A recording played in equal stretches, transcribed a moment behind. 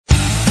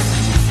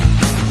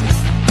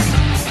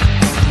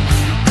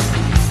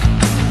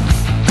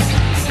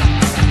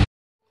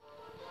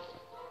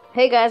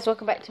Hey guys,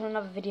 welcome back to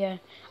another video.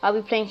 I'll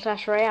be playing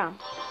Clash Royale.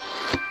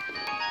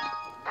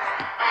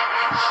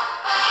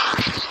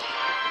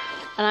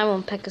 And I'm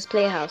on Pecker's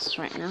Playhouse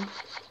right now.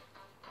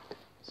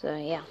 So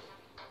yeah.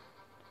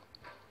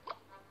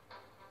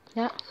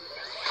 Yeah.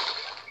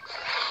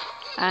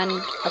 And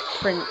a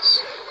prince.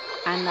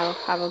 And I'll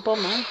have a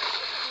bomber.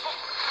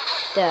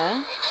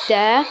 There.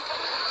 Yeah.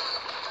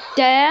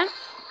 There.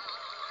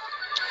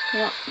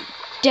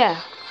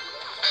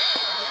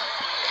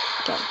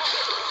 Okay.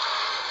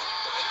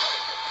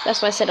 That's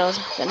why I said I was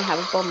gonna have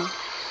a bomber.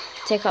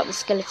 Take out the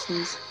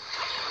skeletons.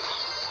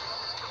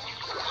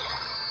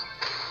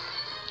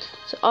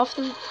 So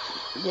after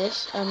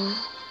this, I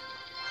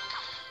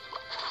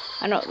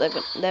know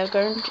they're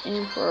going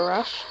in for a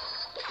rush.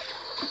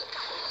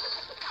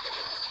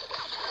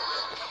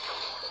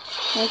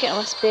 Can I get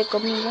my spear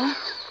goblin going?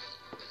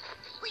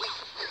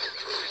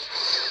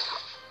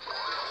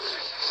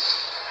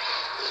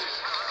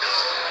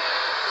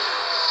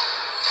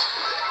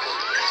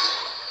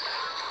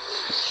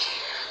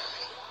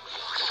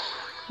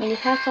 Maybe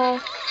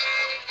Pepper.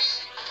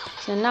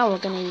 So now we're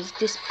gonna use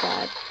this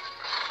bad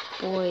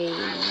boy.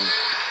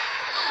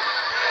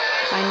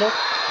 Kind of.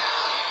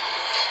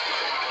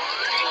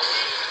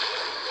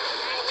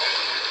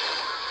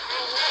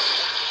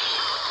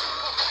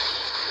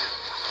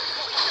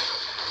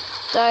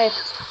 Die,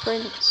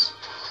 Prince.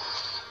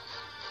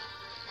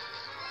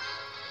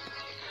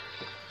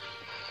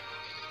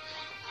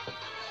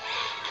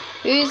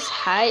 Who's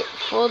hype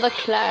for the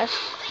clash?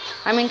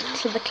 I mean,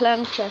 to the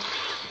clan chest.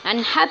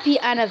 And happy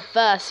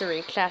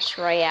anniversary, Clash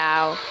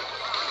Royale.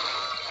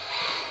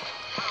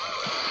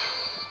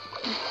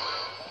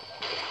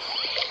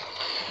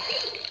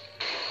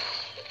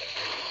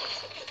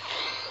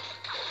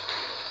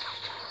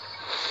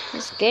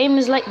 This game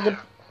is like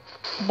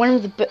one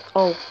of the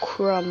oh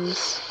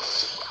crumbs.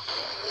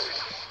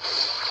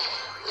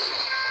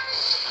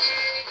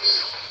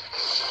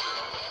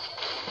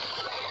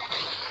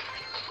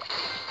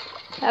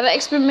 Have an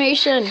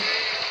exclamation.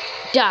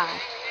 Die.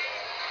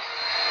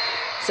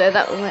 So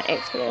that was my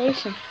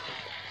explanation.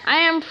 I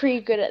am pretty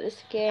good at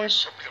this game.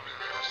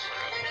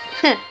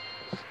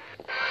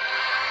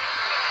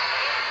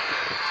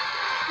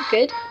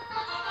 Good.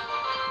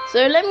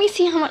 So let me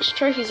see how much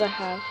trophies I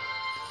have.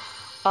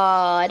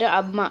 I don't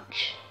have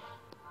much.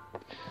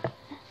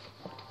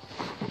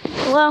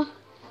 Well,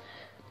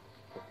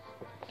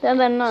 better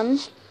than none.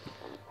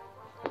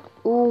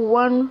 Ooh,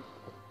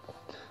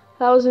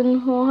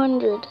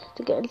 1,400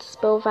 to get into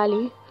spell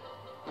value.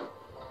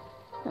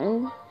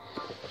 And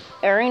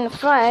Arena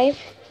 5,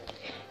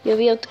 you'll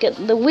be able to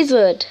get the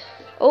wizard.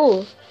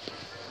 Oh.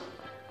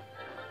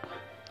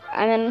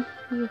 And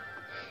then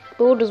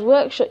Builder's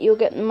Workshop, you'll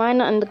get the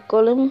miner and the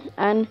golem.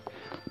 And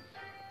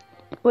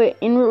wait,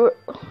 in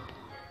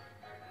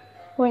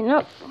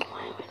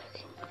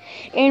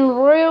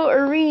Royal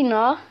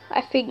Arena, I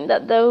think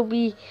that there will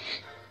be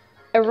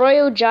a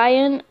Royal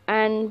Giant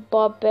and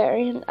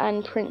Barbarian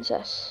and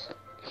Princess.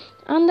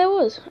 And there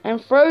was.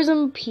 And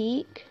Frozen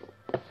Peak,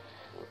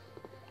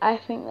 I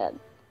think that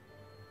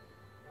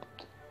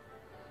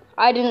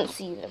I didn't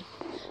see them.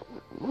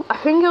 I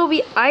think it'll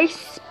be Ice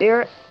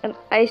Spirit and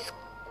Ice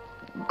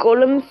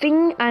Golem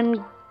thing and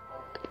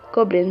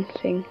Goblin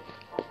thing.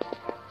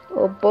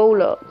 Or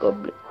Bowler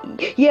Goblin.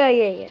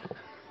 Yeah.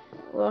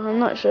 Well, I'm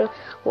not sure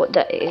what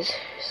that is.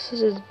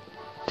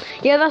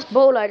 Yeah, that's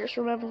Bowler. I just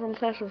remember from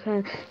Clash of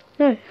Clans.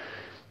 No.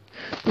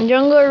 In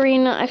Jungle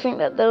Arena, I think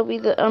that there'll be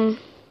the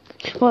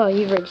well,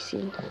 you've already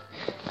seen.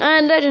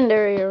 And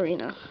Legendary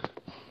Arena.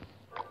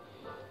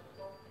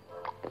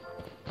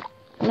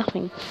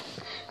 Nothing.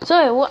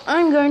 So what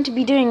I'm going to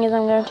be doing is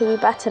I'm going to be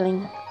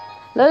battling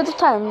loads of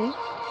times.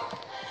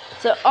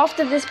 So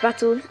after this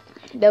battle,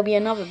 there'll be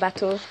another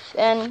battle,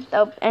 and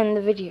that'll end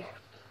the video.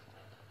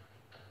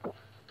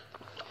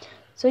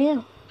 So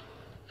yeah.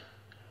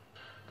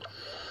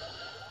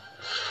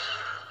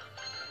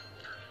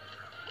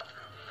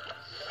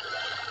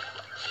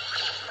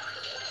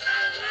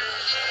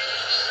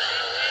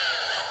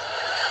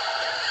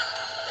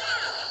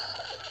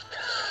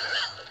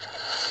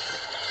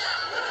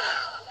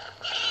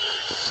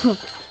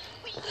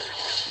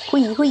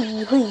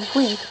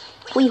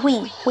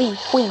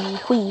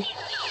 Hui.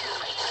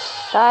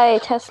 Die,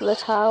 Tesla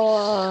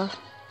Tower.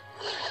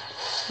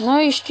 No,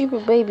 you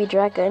stupid baby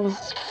dragon.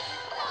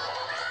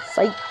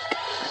 Psych.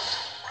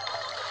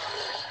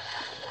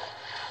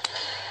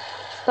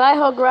 Die,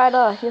 Hog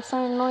Rider. You're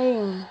so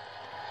annoying.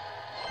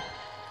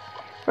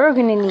 We're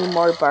gonna need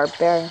more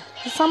barbarian.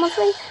 Did someone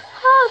say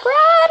Hog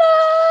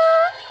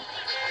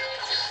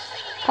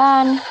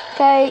Rider?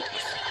 Pancakes.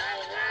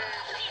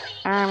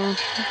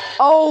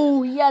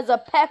 Oh, he has a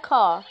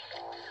Pecker.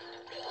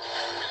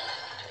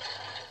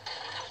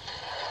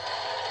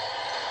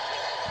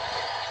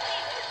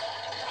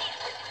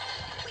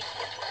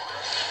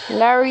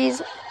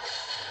 Larry's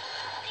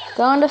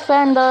gonna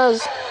defend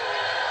us.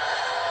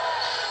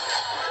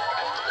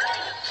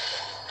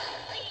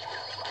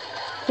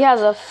 He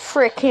has a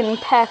freaking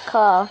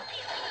Pecker.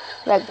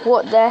 Like,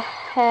 what the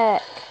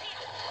heck?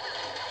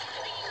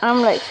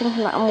 I'm like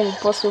thinking that I'm all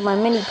boss with my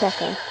mini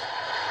Pecker.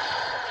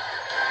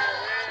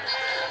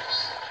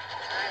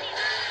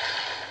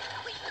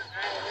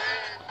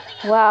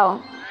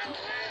 Wow.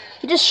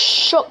 You just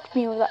shocked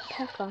me with that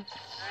Pecker.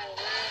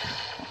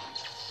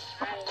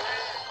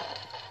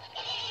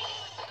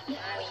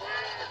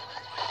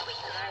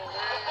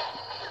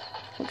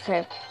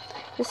 Okay.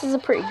 This is a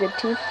pretty good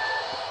team.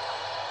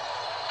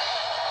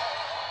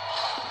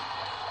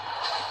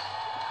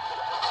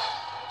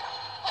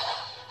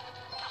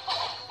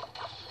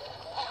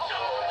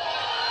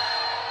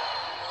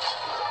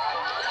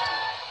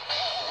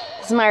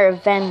 This is my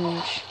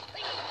revenge.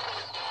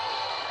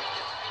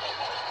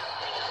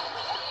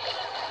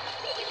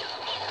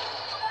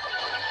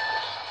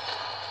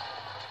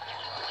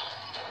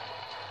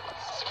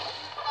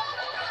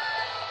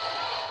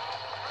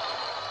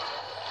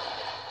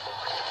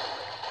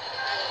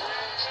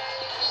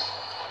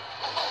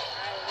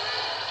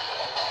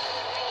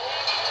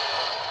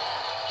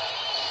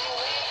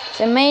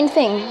 The main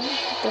thing,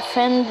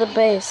 defend the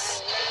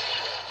base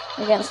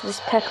against this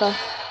Pecker.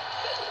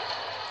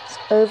 This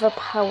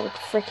overpowered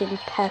freaking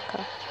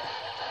Pecker.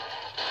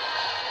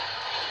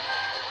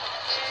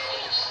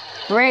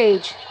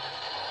 Rage.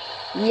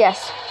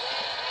 Yes.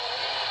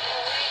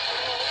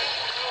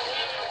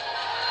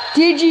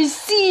 Did you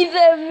see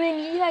the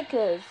mini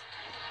hackers?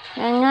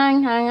 Hang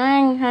on.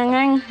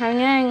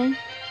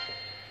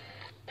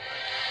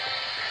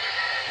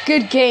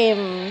 Good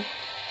game.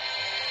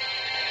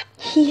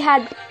 He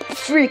had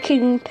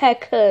freaking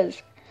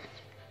Peckers.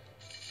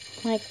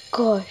 My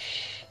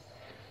gosh.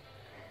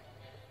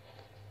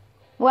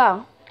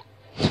 Wow.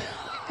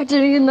 I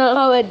don't even know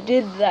how I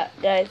did that,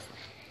 guys.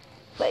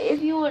 But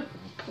if you want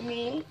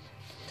me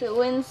to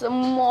win some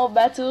more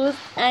battles,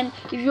 and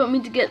if you want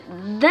me to get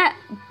that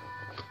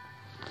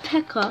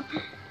Pecker,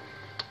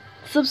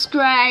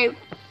 subscribe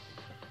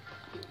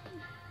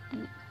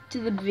to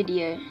the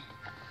video.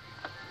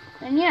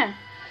 And yeah.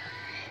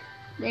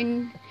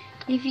 Then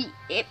if you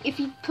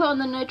put on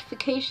the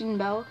notification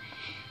bell,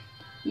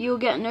 you'll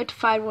get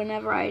notified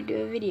whenever I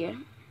do a video.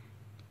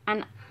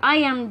 And I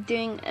am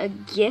doing a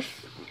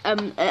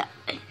a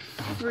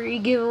free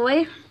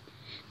giveaway.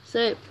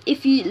 So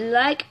if you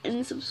like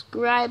and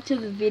subscribe to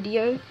the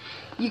video,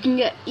 you can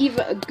get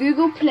either a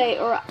Google Play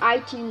or an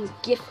iTunes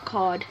gift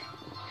card.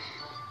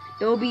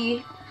 It will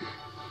be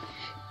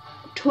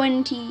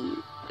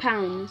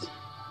 £20.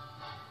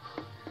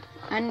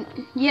 And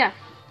yeah,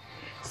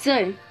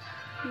 so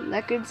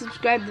like and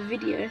subscribe the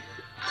video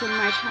to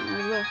my channel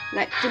as well.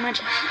 Like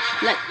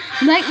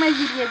my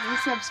videos and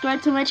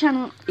subscribe to my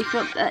channel if you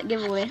want that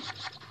giveaway.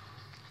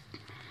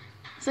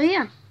 So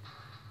yeah.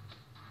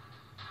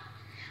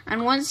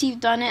 And once you've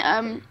done it,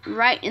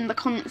 write in the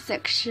comment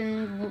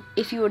section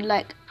if you would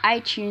like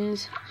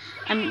iTunes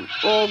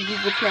or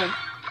Google Play.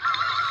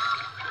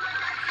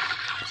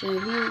 So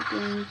he's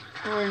going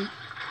for an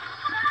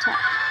attack.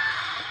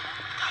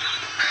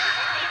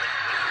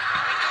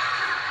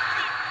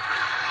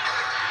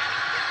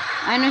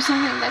 I know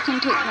something that can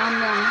take down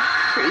them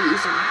pretty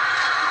easily.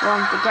 Well,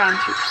 the ground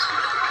troops.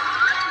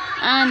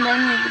 And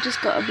then we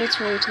just got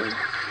obliterated.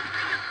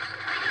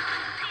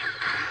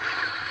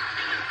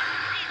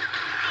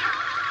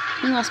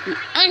 He must be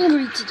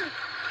angry today.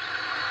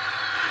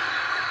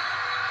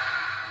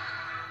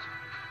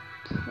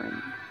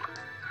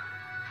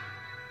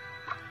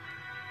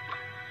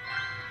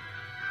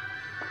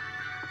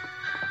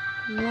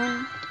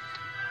 One,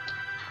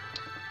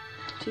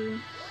 two,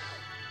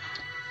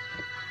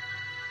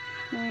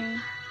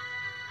 3,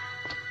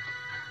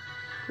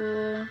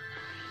 4,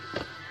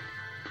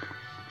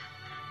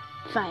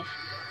 5.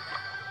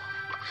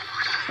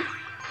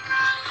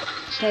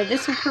 Okay,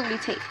 this will probably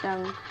take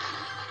down.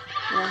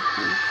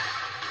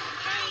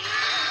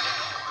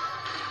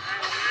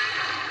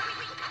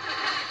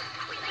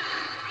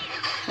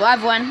 Well,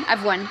 I've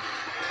won.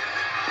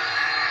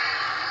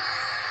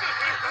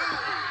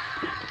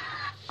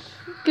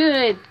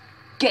 Good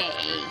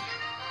game.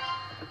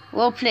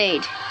 Well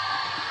played.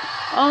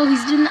 Oh,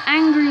 he's doing the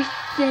angry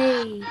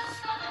face.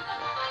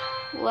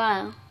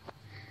 Wow.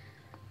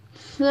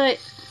 So,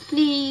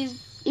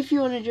 please, if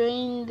you want to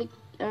join the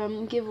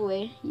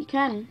giveaway, you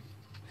can.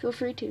 Feel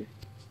free to.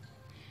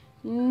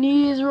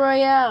 News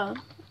Royale.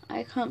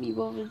 I can't be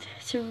bothered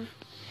to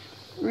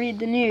read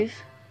the news.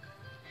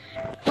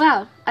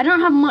 Wow, I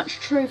don't have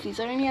much trophies.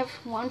 I only have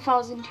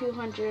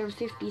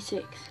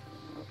 1,256.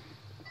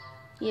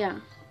 Yeah.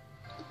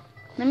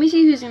 Let me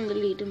see who's in the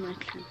lead in my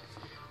clan.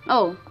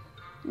 Oh,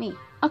 me.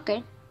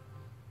 Okay.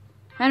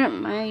 I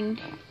don't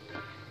mind.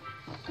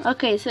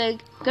 Okay, so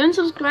go and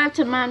subscribe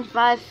to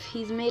Man5.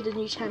 He's made a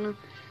new channel.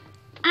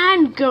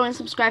 And go and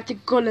subscribe to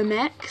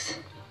GolemX.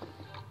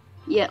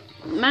 Yep.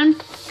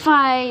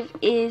 Man5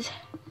 is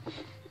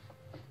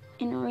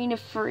in Arena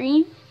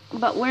 3.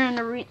 But we're in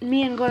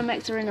me and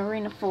GolemX are in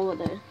Arena 4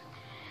 though.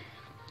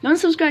 Go and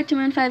subscribe to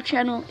Man5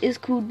 channel. Is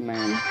called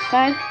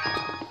Man5.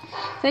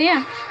 So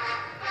yeah.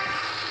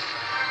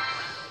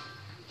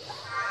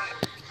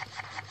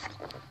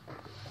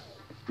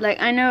 Like,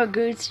 I know a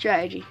good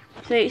strategy.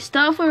 So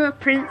start off with a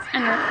prince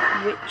and a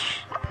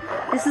witch.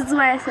 This is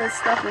why I said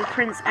stuff with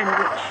Prince and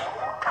Witch.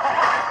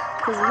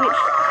 Because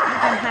Witch, you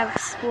can have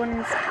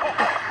spawning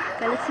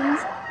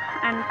skeletons,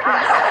 and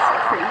Prince is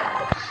pretty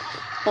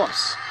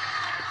boss.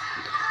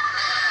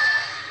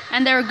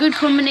 And they're a good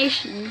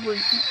combination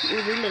with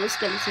all the little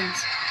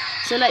skeletons.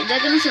 So like, they're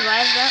gonna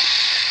survive that.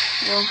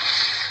 Well,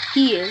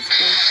 he is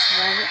going to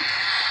survive it.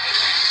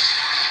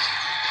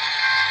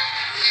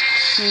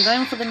 I'm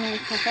going for the mini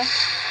Pecker.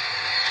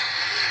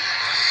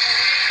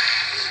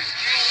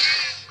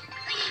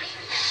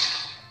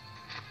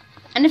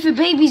 And if a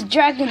baby's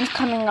dragon's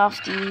coming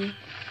after you,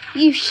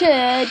 you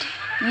should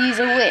use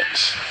a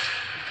witch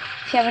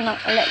if you have an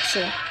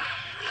elixir.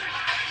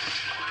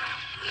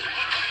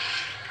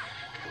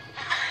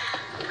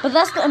 But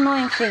that's the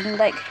annoying thing,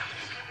 like,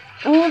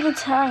 all the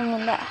time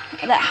when that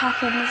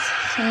happens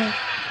to me.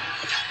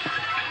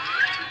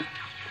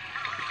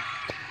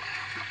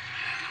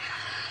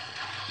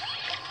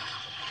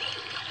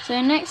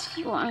 So next,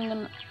 what I'm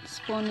gonna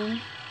spawn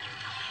in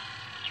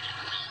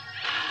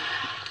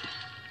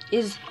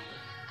is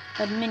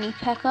a mini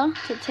Pecker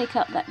to take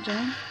out that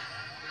gym.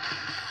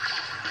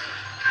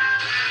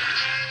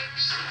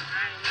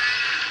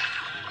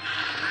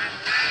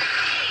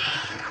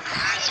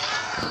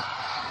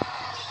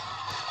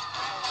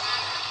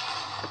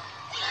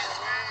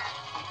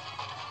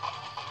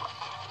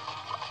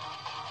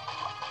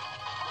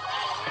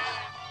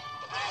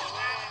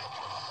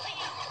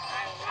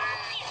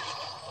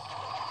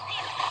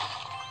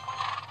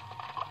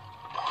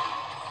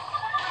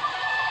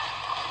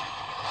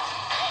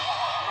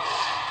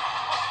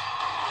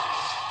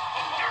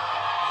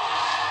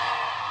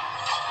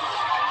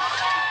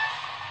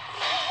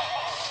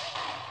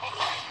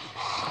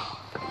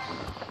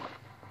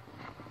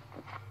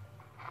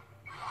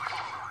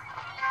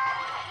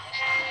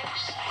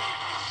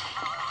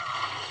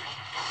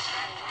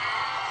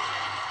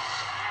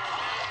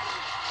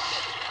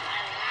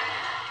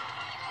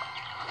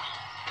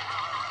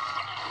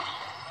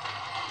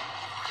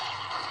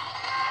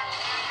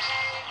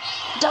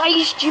 Die,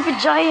 you stupid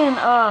giant!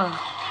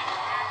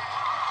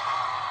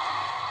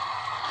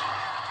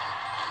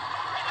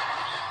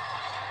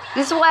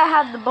 This is why I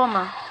have the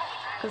bomber,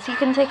 because he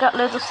can take out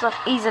loads of stuff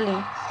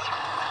easily.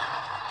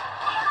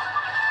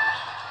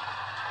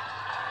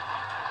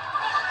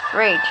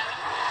 Rage.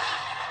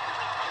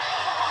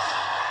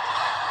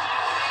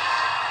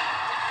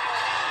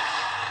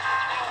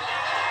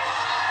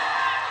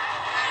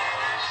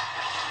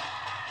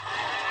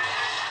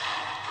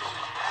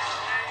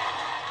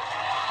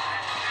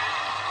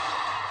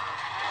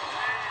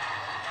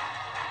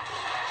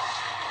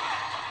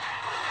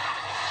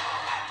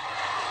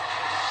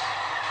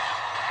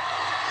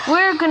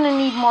 We're gonna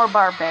need more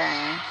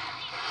barbarian.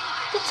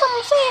 Did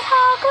someone say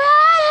hog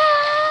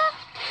rider?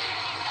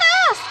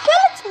 Ah,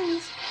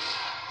 skeletons!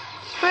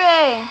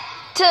 3,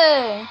 2,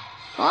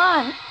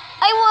 1.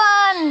 I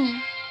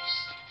won!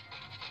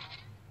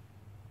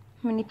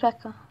 Mini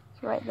Pecker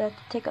right there to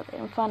take out the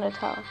Inferno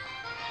Tower.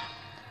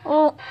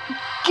 Oh,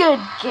 good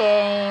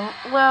game.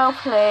 Well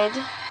played.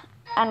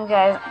 And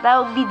guys, that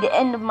will be the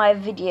end of my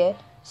video.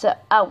 So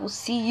I will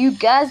see you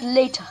guys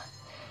later.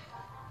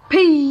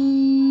 Peace!